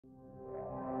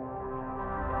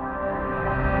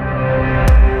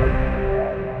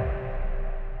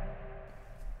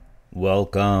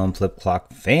Welcome, Flip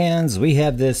Clock fans. We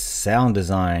have this sound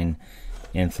design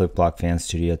in Flip Clock Fan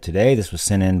Studio today. This was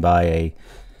sent in by a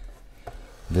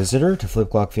visitor to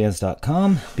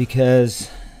flipclockfans.com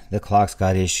because the clock's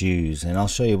got issues, and I'll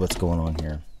show you what's going on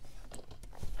here.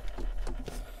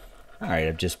 Alright,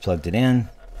 I've just plugged it in,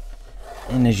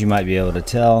 and as you might be able to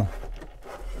tell,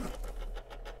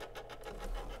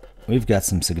 we've got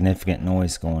some significant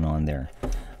noise going on there.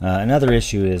 Another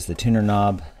issue is the tuner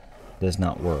knob does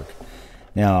not work.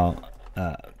 Now,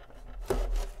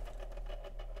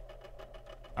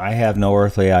 I have no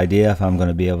earthly idea if I'm going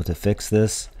to be able to fix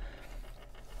this,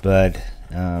 but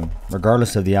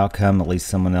regardless of the outcome, at least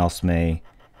someone else may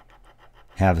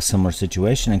have a similar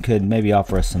situation and could maybe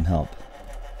offer us some help.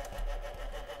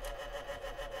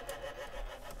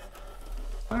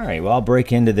 Alright, well, I'll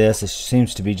break into this. It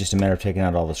seems to be just a matter of taking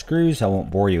out all the screws. I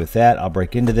won't bore you with that. I'll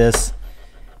break into this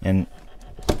and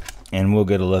we'll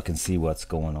get a look and see what's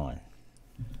going on.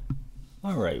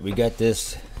 Alright, we got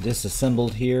this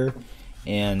disassembled here,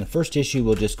 and the first issue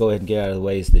we'll just go ahead and get out of the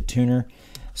way is the tuner.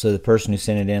 So the person who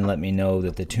sent it in let me know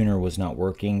that the tuner was not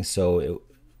working, so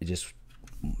this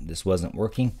wasn't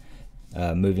working,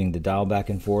 moving the dial back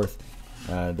and forth.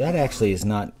 That actually is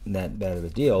not that bad of a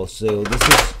deal. So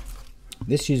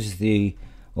this uses the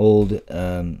old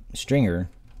stringer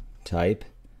type,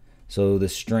 so the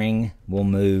string will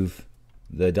move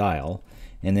the dial,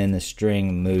 and then the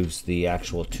string moves the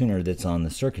actual tuner that's on the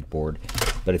circuit board.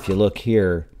 But if you look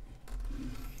here,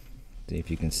 see if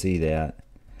you can see that,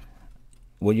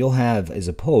 what you'll have is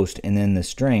a post, and then the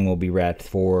string will be wrapped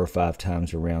 4 or 5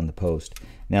 times around the post.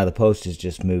 Now the post is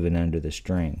just moving under the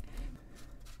string.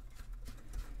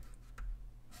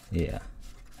 Yeah,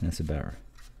 that's about right.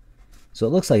 So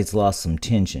it looks like it's lost some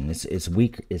tension. It's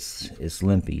weak. It's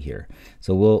limpy here.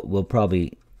 So we'll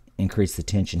probably increase the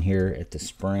tension here at the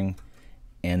spring,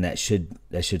 and that should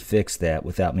fix that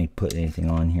without me putting anything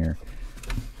on here.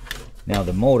 Now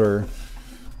the motor,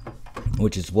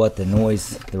 which is what the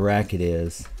racket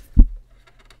is,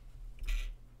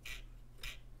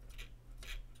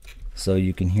 so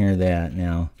you can hear that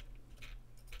now.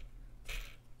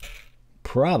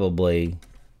 Probably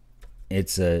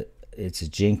it's a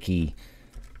jinky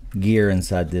gear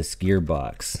inside this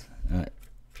gearbox.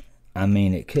 I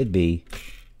mean, it could be.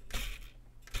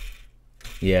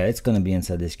 Yeah, it's going to be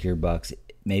inside this gearbox.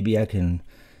 Maybe I can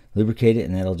lubricate it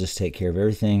and that'll just take care of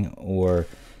everything, or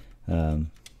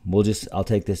I'll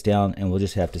take this down and we'll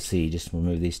just have to see. Just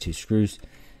remove these 2 screws.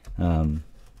 We'll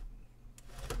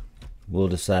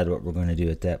decide what we're going to do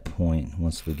at that point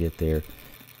once we get there.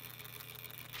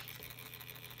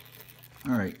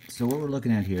 Alright, so what we're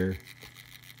looking at here,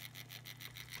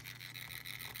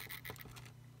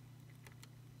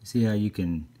 see how you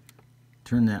can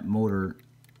turn that motor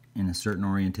in a certain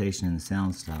orientation and the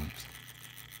sound stops.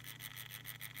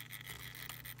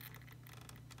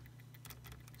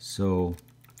 So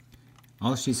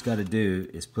all she's got to do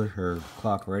is put her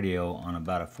clock radio on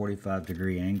about a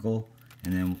 45-degree angle,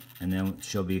 and then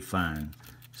she'll be fine.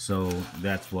 So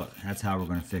that's how we're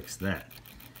going to fix that.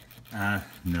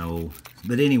 No,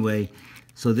 but anyway,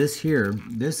 so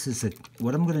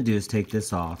what I'm going to do is take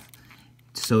this off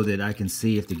so that I can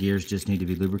see if the gears just need to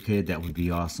be lubricated. That would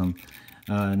be awesome.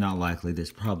 Not likely.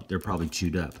 They're probably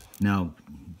chewed up. Now,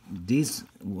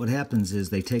 what happens is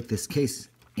they take this case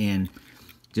and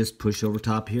just push over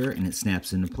top here, and it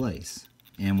snaps into place.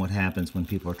 And what happens when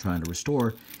people are trying to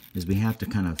restore is you have to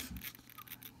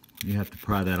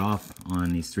pry that off on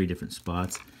these 3 different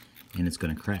spots, and it's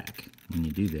going to crack when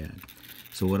you do that.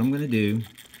 So what I'm going to do,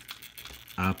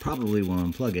 I probably will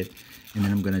unplug it, and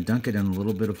then I'm going to dunk it in a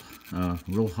little bit of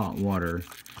real hot water.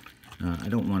 I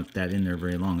don't want that in there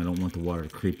very long. I don't want the water to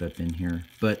creep up in here,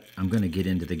 but I'm going to get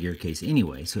into the gear case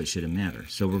anyway, so it shouldn't matter.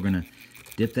 So we're going to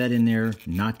dip that in there,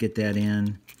 not get that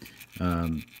in,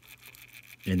 and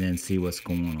then see what's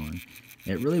going on.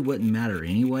 It really wouldn't matter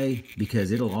anyway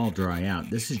because it'll all dry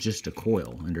out. This is just a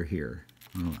coil under here.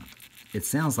 It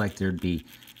sounds like there'd be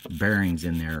bearings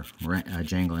in there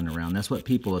jangling around. That's what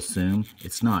people assume.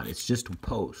 It's not. It's just a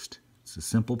post. It's a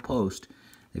simple post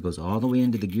that goes all the way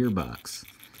into the gearbox.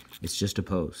 It's just a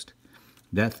post.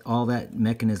 All that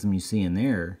mechanism you see in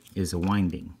there is a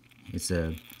winding. It's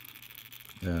a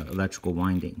electrical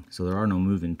winding. So there are no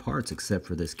moving parts except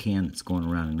for this can that's going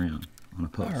around and around on a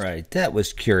post. Alright, that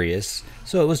was curious.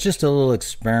 So it was just a little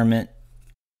experiment.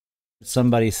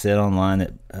 Somebody said online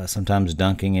that sometimes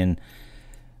dunking in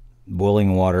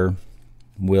boiling water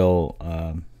will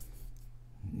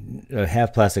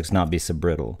have plastics not be so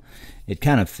brittle. It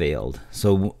kind of failed.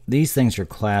 So these things are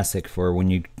classic for when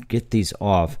you get these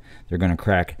off, they're going to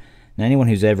crack. Now, anyone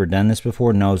who's ever done this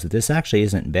before knows that this actually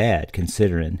isn't bad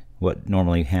considering what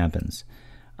normally happens.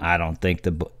 I don't think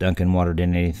the Dunkin' water did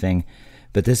anything,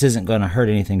 but this isn't going to hurt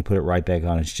anything to put it right back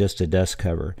on. It's just a dust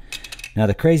cover. Now,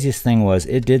 the craziest thing was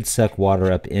it did suck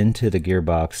water up into the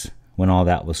gearbox when all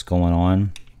that was going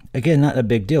on. Again, not a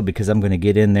big deal because I'm going to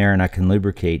get in there and I can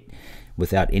lubricate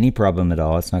without any problem at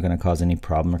all. It's not going to cause any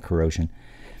problem or corrosion.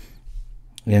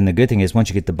 And the good thing is once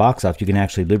you get the box off, you can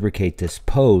actually lubricate this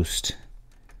post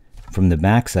from the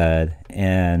backside,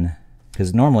 and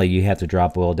because normally you have to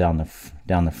drop oil down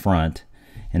the front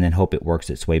and then hope it works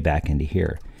its way back into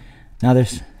here. Now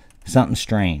there's something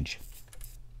strange.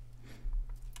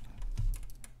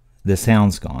 The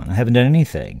sound's gone. I haven't done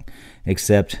anything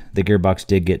except the gearbox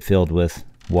did get filled with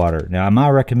water. Now, am I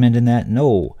recommending that?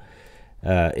 No.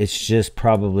 It's just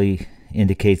probably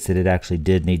indicates that it actually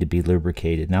did need to be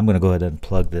lubricated. Now I'm going to go ahead and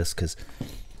unplug this because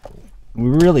we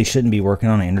really shouldn't be working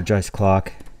on an energized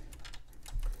clock.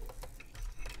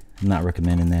 I'm not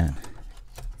recommending that.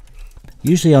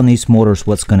 Usually on these motors,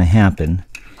 what's going to happen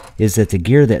is that the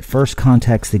gear that first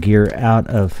contacts the gear out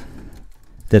of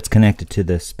that's connected to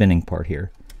the spinning part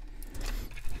here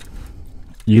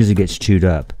usually gets chewed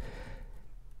up.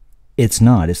 It's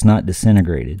not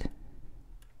disintegrated.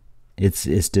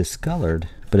 It's discolored,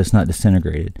 but it's not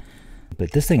disintegrated.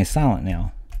 But this thing is silent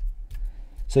now.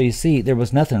 So you see, there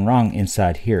was nothing wrong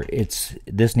inside here.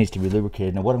 This needs to be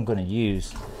lubricated. Now what I'm going to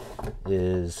use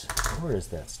is, where is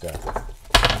that stuff?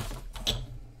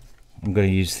 I'm going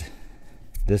to use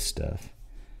this stuff.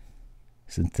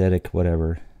 Synthetic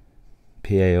whatever.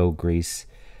 PAO grease.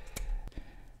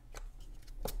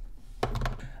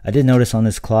 I did notice on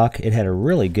this clock it had a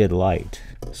really good light.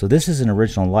 So this is an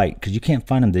original light because you can't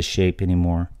find them this shape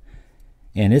anymore.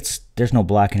 And there's no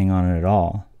blackening on it at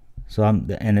all. So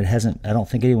it hasn't, I don't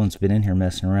think anyone's been in here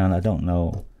messing around. I don't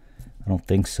know. I don't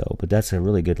think so, but that's a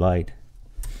really good light.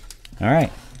 All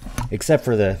right, except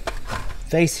for the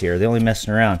face here, they're only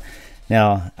messing around.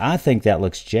 Now, I think that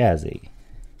looks jazzy.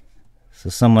 So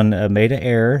someone made an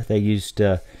error. They used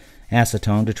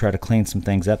acetone to try to clean some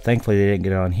things up. Thankfully, they didn't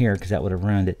get it on here because that would have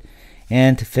ruined it.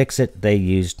 And to fix it, they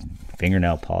used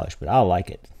fingernail polish, but I like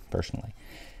it personally.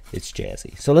 It's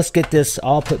jazzy. So let's get this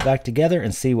all put back together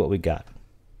and see what we got.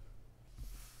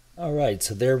 All right,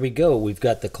 so there we go. We've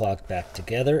got the clock back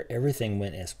together. Everything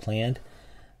went as planned.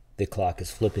 The clock is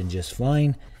flipping just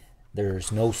fine.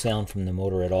 There's no sound from the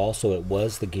motor at all, so it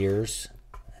was the gears.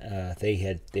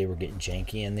 They were getting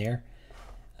janky in there.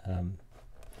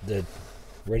 The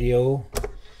radio's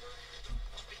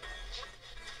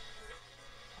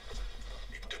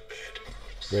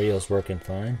working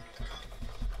fine.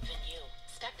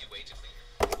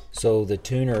 So the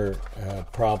tuner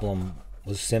problem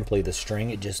was simply the string.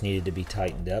 It just needed to be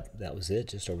tightened up. That was it.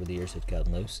 Just over the years it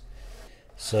got loose.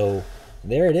 So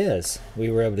there it is.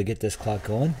 We were able to get this clock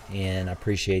going, and I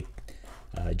appreciate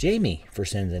Jamie for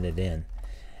sending it in.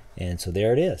 And so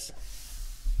there it is.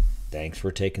 Thanks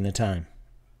for taking the time.